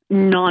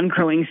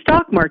non-growing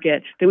stock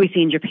market that we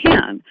see in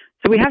Japan.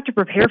 So we have to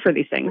prepare for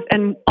these things.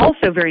 And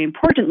also, very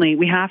importantly,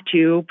 we have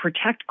to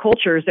protect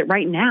cultures that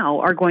right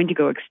now are going to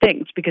go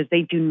extinct because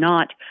they do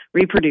not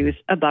reproduce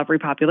above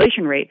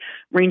repopulation rate,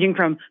 ranging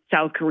from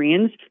South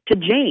Koreans to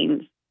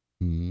Jains.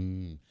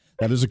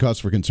 That is a cause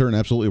for concern.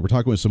 Absolutely. We're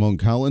talking with Simone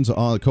Collins,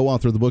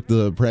 co-author of the book,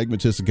 The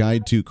Pragmatist's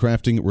Guide to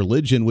Crafting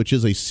Religion, which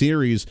is a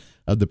series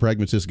of the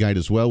Pragmatist Guide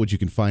as well, which you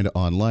can find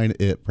online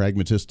at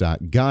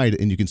pragmatist.guide,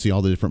 and you can see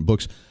all the different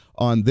books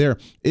on there.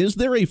 Is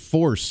there a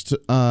forced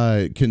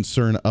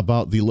concern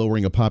about the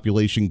lowering of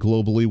population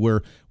globally,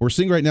 where we're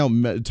seeing right now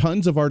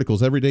tons of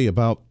articles every day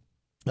about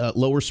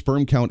lower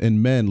sperm count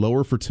in men,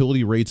 lower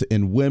fertility rates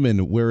in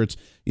women, where it's,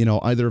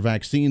 either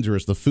vaccines or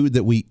it's the food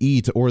that we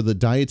eat or the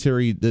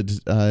dietary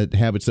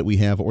habits that we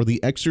have or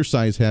the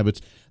exercise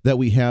habits that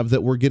we have,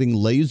 that we're getting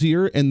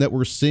lazier and that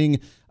we're seeing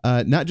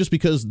not just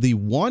because the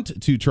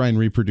want to try and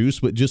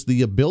reproduce, but just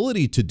the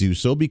ability to do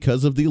so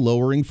because of the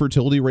lowering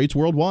fertility rates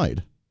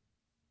worldwide?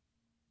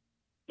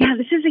 Yeah,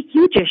 this is a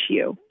huge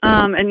issue.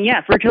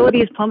 And fertility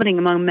is plummeting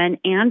among men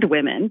and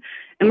women,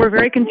 and we're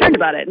very concerned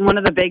about it. And one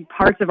of the big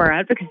parts of our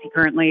advocacy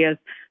currently is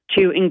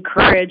to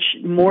encourage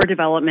more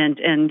development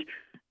and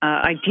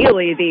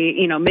ideally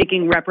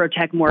making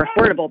reprotech more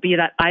affordable, be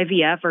that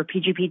IVF or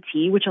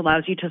PGPT, which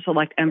allows you to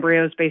select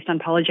embryos based on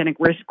polygenic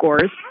risk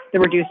scores that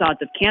reduce odds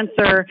of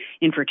cancer,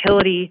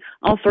 infertility,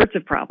 all sorts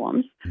of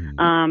problems.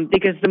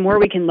 Because the more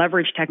we can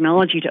leverage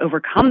technology to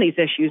overcome these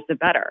issues, the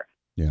better.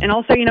 Yeah. And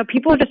also,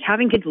 people are just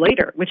having kids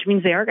later, which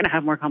means they are going to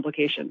have more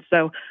complications.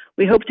 So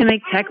we hope to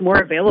make tech more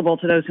available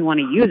to those who want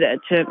to use it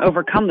to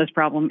overcome this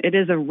problem. It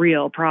is a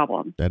real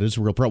problem. That is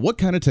a real problem. What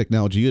kind of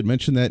technology? You had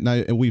mentioned that,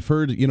 and we've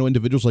heard,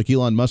 individuals like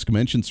Elon Musk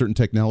mention certain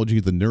technology,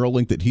 the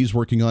Neuralink that he's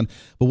working on.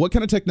 But what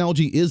kind of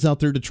technology is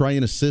out there to try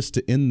and assist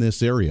in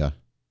this area?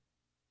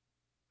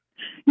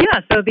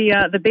 Yeah, so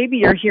the baby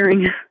you're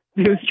hearing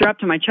who's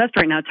strapped to my chest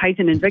right now,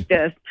 Titan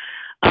Invictus,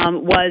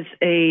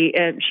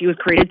 she was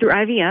created through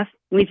IVF.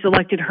 We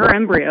selected her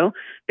embryo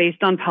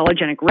based on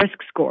polygenic risk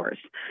scores.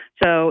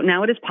 So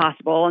now it is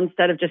possible,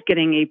 instead of just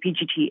getting a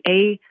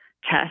PGTA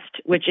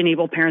test, which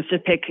enabled parents to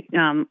pick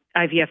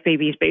IVF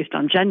babies based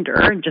on gender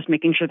and just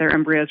making sure their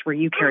embryos were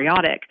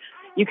eukaryotic,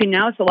 you can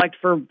now select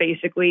for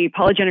basically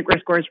polygenic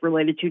risk scores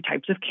related to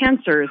types of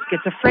cancers,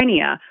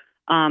 schizophrenia,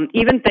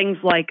 even things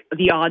like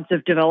the odds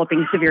of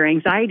developing severe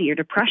anxiety or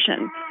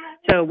depression.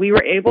 So we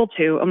were able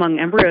to, among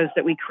embryos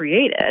that we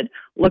created,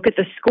 look at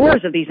the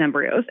scores of these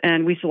embryos,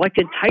 and we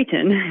selected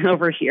Titan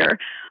over here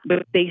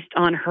based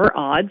on her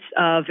odds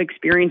of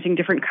experiencing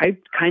different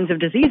kinds of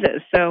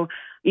diseases. So,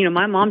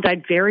 my mom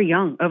died very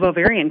young of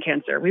ovarian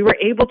cancer. We were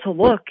able to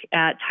look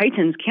at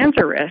Titan's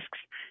cancer risks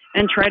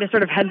and try to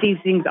sort of head these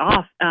things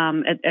off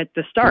at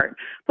the start.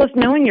 Plus,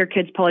 knowing your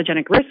kid's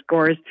polygenic risk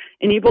scores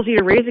enables you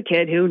to raise a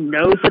kid who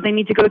knows that they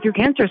need to go through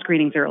cancer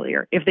screenings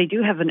earlier if they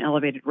do have an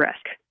elevated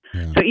risk.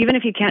 Yeah. So even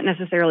if you can't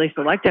necessarily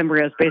select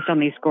embryos based on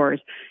these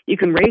scores, you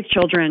can raise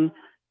children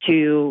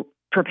to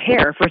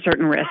prepare for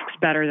certain risks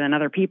better than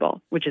other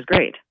people, which is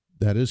great.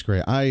 That is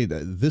great.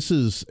 This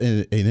is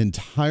an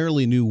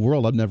entirely new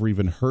world. I've never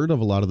even heard of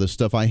a lot of this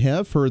stuff. I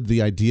have heard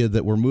the idea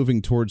that we're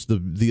moving towards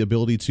the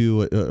ability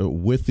to,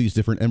 with these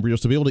different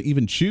embryos, to be able to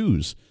even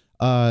choose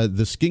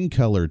the skin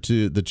color,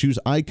 to choose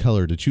eye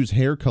color, to choose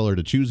hair color,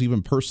 to choose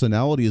even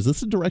personality. Is this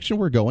the direction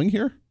we're going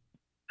here?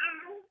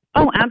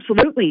 Oh,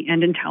 absolutely.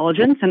 And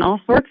intelligence and all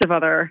sorts of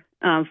other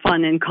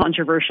fun and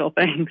controversial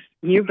things.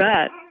 You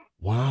bet.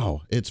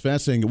 Wow, it's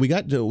fascinating. We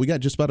got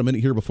just about a minute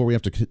here before we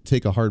have to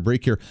take a hard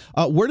break here.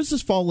 Where does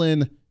this fall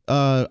in?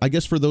 I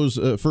guess for those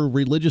for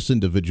religious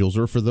individuals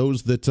or for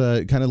those that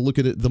kind of look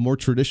at it the more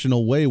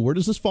traditional way, where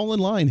does this fall in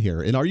line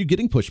here? And are you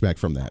getting pushback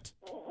from that?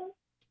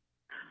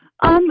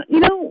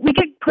 We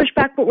get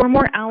pushback, but we're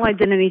more allied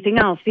than anything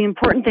else. The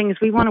important thing is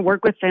we want to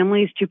work with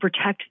families to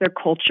protect their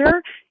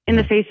culture in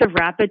the face of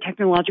rapid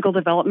technological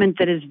development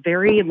that is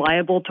very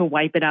liable to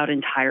wipe it out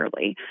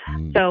entirely.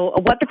 So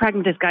what the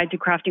Pragmatist Guide to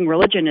Crafting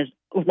Religion is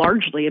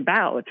largely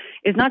about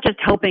is not just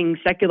helping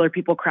secular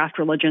people craft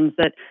religions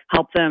that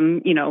help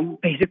them,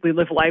 basically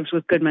live lives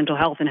with good mental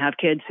health and have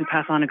kids who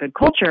pass on a good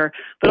culture,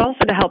 but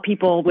also to help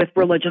people with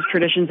religious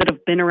traditions that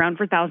have been around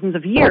for thousands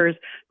of years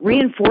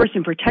reinforce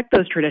and protect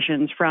those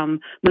traditions from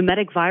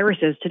mimetic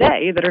viruses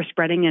today that are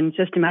spreading and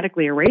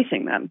systematically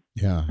erasing them.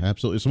 Yeah,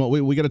 absolutely. So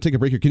we got to take a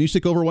break here. Can you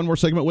stick over one more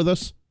segment with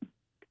us?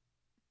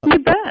 You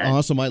bet.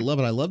 Awesome. I love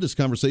it. I love this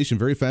conversation.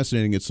 Very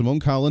fascinating. It's Simone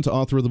Collins,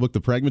 author of the book, The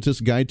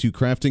Pragmatist Guide to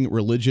Crafting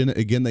Religion.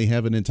 Again, they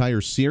have an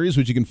entire series,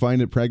 which you can find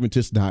at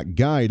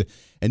pragmatist.guide,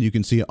 and you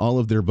can see all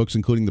of their books,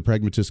 including The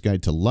Pragmatist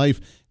Guide to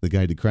Life, The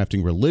Guide to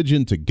Crafting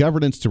Religion, to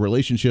Governance, to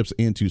Relationships,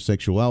 and to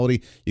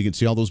Sexuality. You can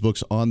see all those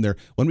books on there.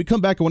 When we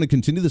come back, I want to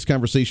continue this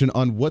conversation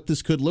on what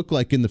this could look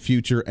like in the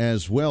future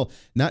as well,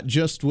 not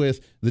just with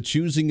the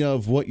choosing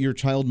of what your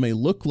child may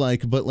look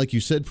like, but like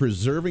you said,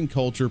 preserving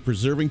culture,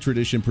 preserving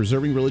tradition,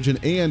 preserving religion,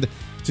 and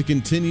to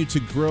continue to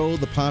grow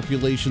the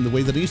population the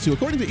way that it needs to.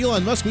 According to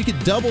Elon Musk, we could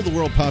double the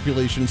world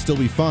population and still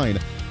be fine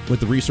with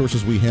the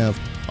resources we have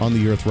on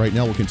the earth right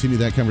now. We'll continue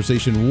that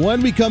conversation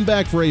when we come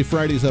back for a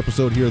Friday's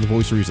episode here of The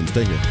Voice of Reason.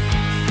 Stay here.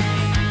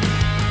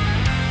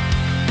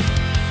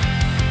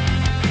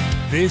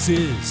 This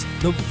is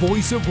The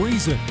Voice of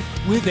Reason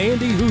with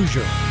Andy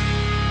Hoosier.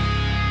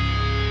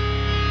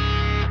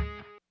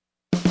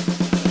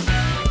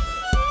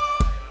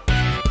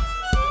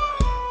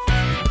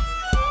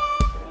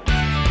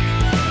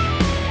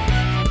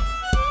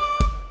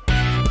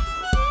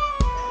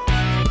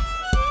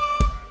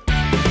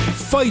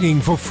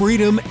 Fighting for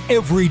freedom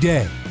every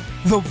day.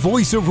 The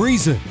Voice of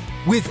Reason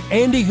with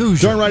Andy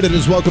Hoosier. Darn right it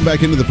is. Welcome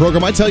back into the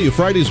program. I tell you,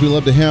 Fridays we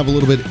love to have a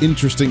little bit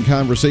interesting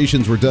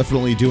conversations. We're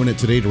definitely doing it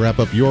today to wrap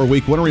up your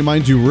week. Want to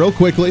remind you real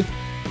quickly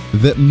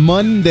that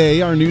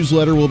Monday our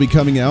newsletter will be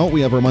coming out.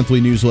 We have our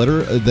monthly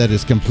newsletter that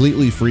is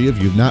completely free.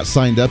 If you've not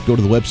signed up, go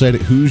to the website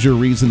at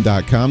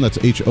HoosierReason.com. That's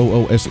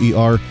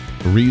HOOSER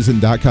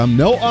Reason.com.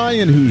 No I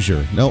in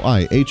Hoosier. No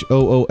I.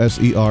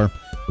 HOOSER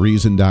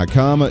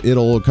Reason.com.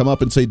 It'll come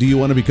up and say, do you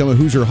want to become a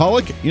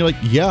Hoosier-holic? You're like,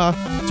 yeah,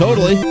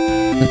 totally.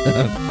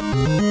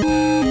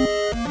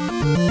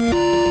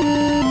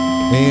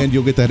 And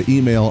you'll get that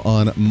email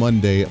on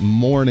Monday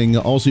morning.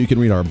 Also, you can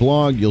read our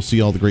blog. You'll see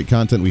all the great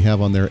content we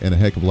have on there and a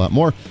heck of a lot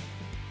more.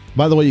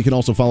 By the way, you can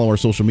also follow our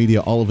social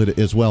media, all of it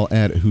as well,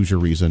 at Hoosier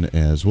Reason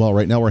as well.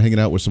 Right now, we're hanging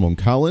out with Simone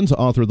Collins,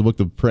 author of the book,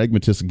 The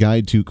Pragmatist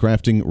Guide to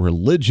Crafting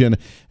Religion,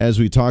 as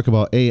we talk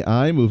about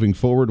AI moving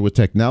forward with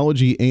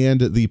technology and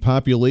the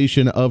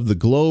population of the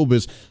globe.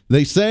 As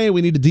they say,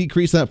 we need to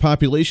decrease that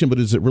population, but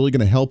is it really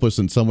going to help us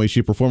in some way,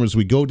 shape, or form as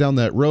we go down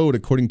that road,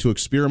 according to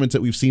experiments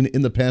that we've seen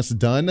in the past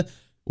done?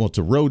 Well,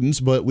 to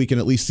rodents, but we can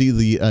at least see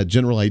the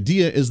general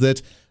idea is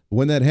that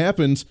when that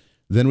happens,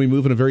 then we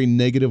move in a very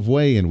negative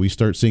way and we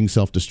start seeing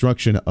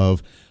self-destruction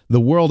of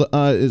the world.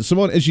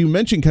 Simone, as you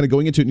mentioned, kind of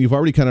going into it, and you've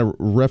already kind of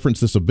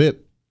referenced this a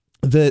bit,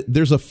 that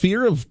there's a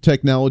fear of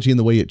technology and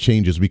the way it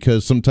changes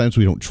because sometimes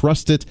we don't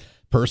trust it.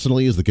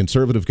 Personally, as the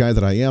conservative guy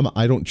that I am,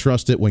 I don't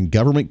trust it when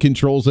government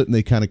controls it and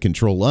they kind of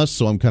control us,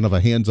 so I'm kind of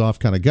a hands-off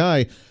kind of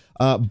guy.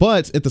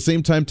 But at the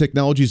same time,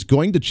 technology is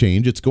going to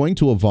change. It's going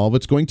to evolve.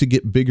 It's going to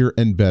get bigger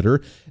and better,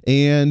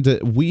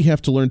 and we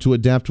have to learn to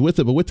adapt with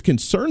it. But with the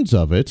concerns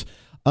of it,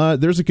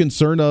 there's a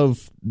concern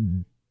of,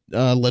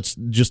 let's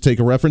just take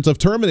a reference of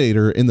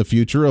Terminator in the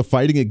future, of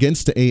fighting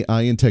against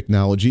AI and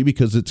technology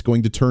because it's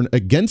going to turn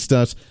against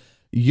us.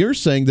 You're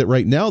saying that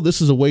right now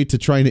this is a way to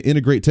try to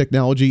integrate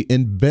technology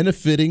in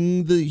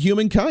benefiting the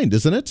humankind,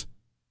 isn't it?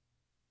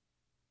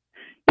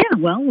 Yeah,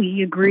 well,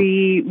 we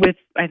agree with,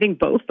 I think,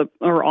 both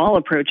or all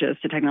approaches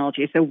to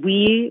technology. So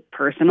we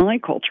personally,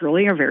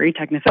 culturally, are very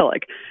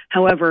technophilic.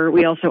 However,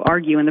 we also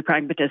argue in the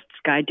Pragmatist's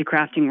Guide to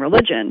Crafting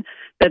Religion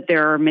that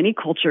there are many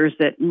cultures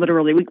that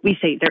literally, we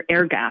say they're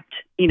air-gapped,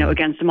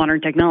 against modern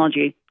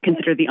technology.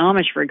 Consider the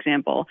Amish, for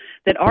example,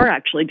 that are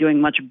actually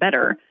doing much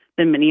better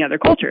than many other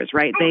cultures,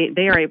 right?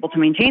 They are able to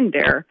maintain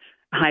their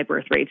high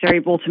birth rates. They're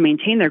able to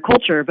maintain their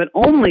culture, but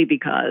only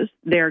because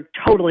they're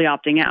totally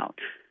opting out.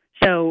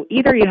 So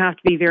either you have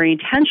to be very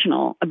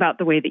intentional about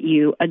the way that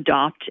you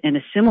adopt and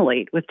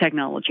assimilate with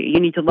technology.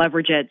 You need to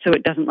leverage it so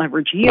it doesn't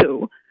leverage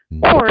you,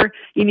 or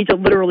you need to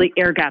literally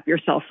air gap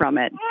yourself from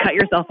it, cut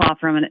yourself off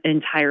from it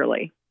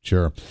entirely.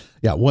 Sure.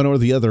 Yeah, one or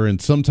the other.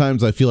 And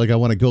sometimes I feel like I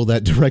want to go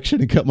that direction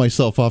and cut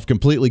myself off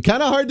completely.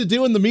 Kind of hard to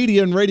do in the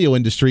media and radio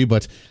industry,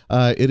 but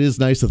it is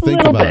nice to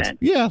think about.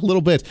 Yeah, a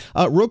little bit.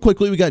 Real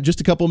quickly, we got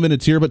just a couple of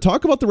minutes here, but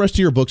talk about the rest of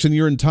your books and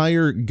your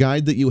entire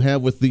guide that you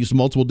have with these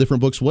multiple different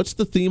books. What's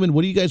the theme and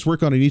what do you guys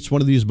work on in each one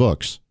of these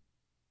books?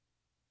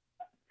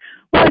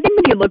 Well, I think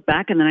when you look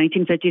back in the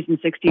 1950s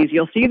and 60s,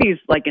 you'll see these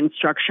like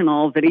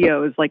instructional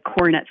videos like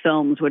Cornet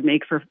Films would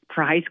make for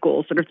high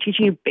school, sort of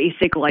teaching you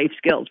basic life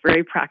skills,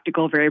 very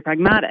practical, very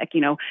pragmatic,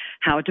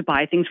 how to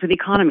buy things for the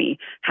economy,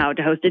 how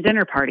to host a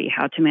dinner party,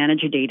 how to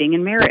manage a dating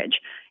and marriage.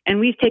 And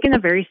we've taken a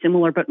very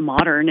similar but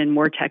modern and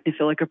more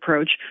technophilic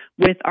approach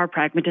with our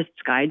Pragmatists'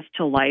 Guides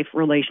to Life,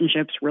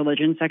 Relationships,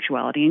 Religion,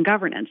 Sexuality, and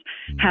Governance.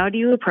 How do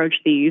you approach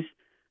these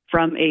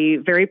from a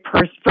very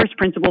first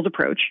principles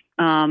approach,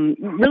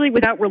 really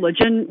without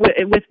religion,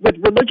 with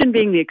religion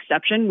being the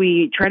exception?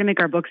 We try to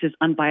make our books as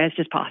unbiased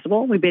as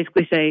possible. We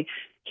basically say,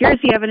 here's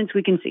the evidence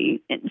we can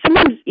see. And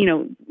sometimes,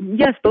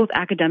 yes, both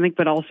academic,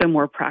 but also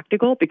more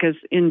practical, because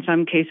in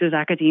some cases,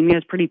 academia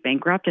is pretty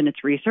bankrupt in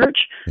its research.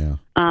 Yeah.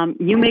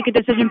 You make a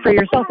decision for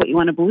yourself what you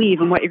want to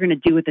believe and what you're going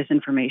to do with this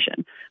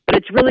information. But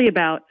it's really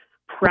about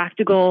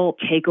practical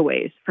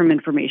takeaways from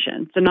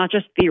information. So not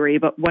just theory,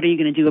 but what are you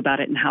going to do about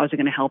it and how is it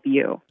going to help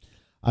you?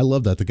 I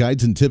love that. The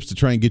guides and tips to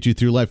try and get you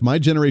through life. My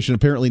generation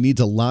apparently needs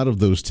a lot of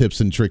those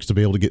tips and tricks to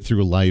be able to get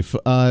through life.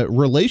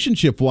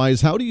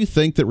 Relationship-wise, how do you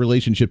think that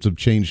relationships have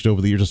changed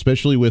over the years,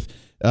 especially with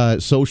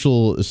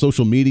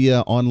social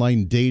media,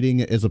 online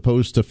dating, as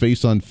opposed to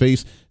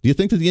face-on-face? Do you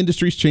think that the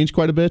industry's changed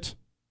quite a bit?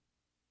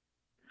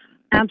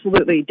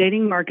 Absolutely.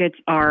 Dating markets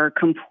are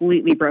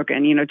completely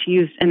broken. To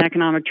use an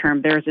economic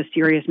term, there's a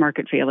serious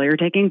market failure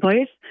taking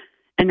place.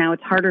 And now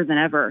it's harder than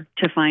ever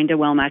to find a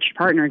well-matched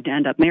partner to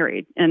end up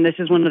married. And this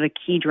is one of the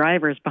key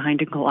drivers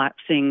behind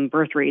collapsing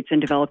birth rates in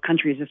developed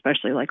countries,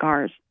 especially like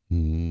ours.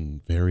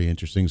 Very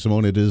interesting.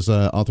 Simone, it is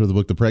author of the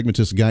book, The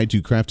Pragmatist's Guide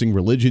to Crafting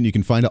Religion. You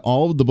can find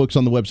all of the books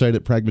on the website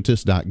at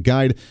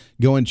pragmatist.guide.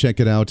 Go and check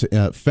it out.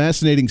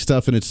 Fascinating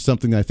stuff, and it's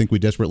something I think we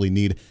desperately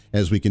need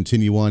as we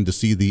continue on to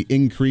see the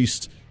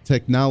increased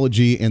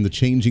technology and the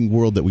changing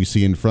world that we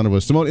see in front of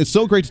us. Simone, it's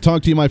so great to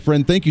talk to you, my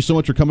friend. Thank you so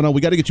much for coming on.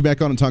 We got to get you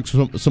back on and talk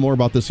some more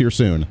about this here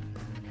soon.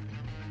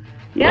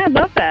 Yeah, I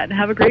love that.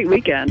 Have a great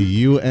weekend.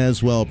 You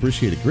as well.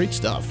 Appreciate it. Great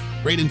stuff.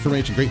 Great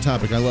information. Great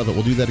topic. I love it.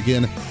 We'll do that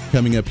again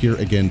coming up here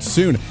again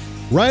soon.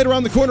 Right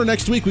around the corner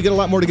next week, we got a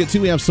lot more to get to.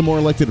 We have some more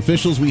elected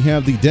officials. We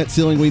have the debt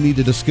ceiling we need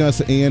to discuss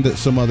and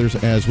some others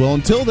as well.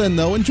 Until then,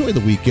 though, enjoy the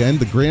weekend.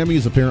 The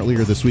Grammys apparently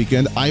are this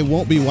weekend. I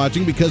won't be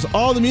watching because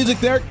all the music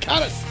there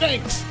kind of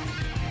stinks.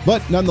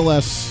 But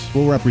nonetheless,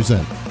 we'll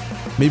represent.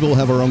 Maybe we'll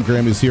have our own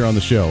Grammys here on the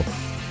show.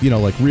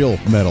 Like real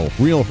metal,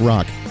 real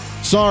rock.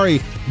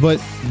 Sorry,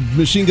 but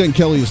Machine Gun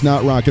Kelly is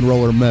not rock and roll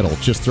or metal.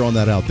 Just throwing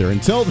that out there.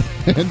 Until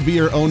then, be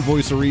your own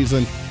voice of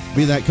reason.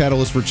 Be that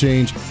catalyst for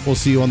change. We'll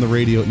see you on the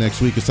radio next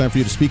week. It's time for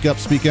you to speak up,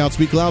 speak out,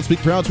 speak loud, speak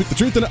proud, speak the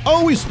truth, and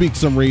always speak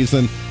some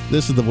reason.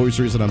 This is The Voice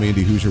of Reason. I'm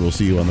Andy Hoosier. We'll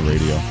see you on the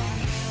radio.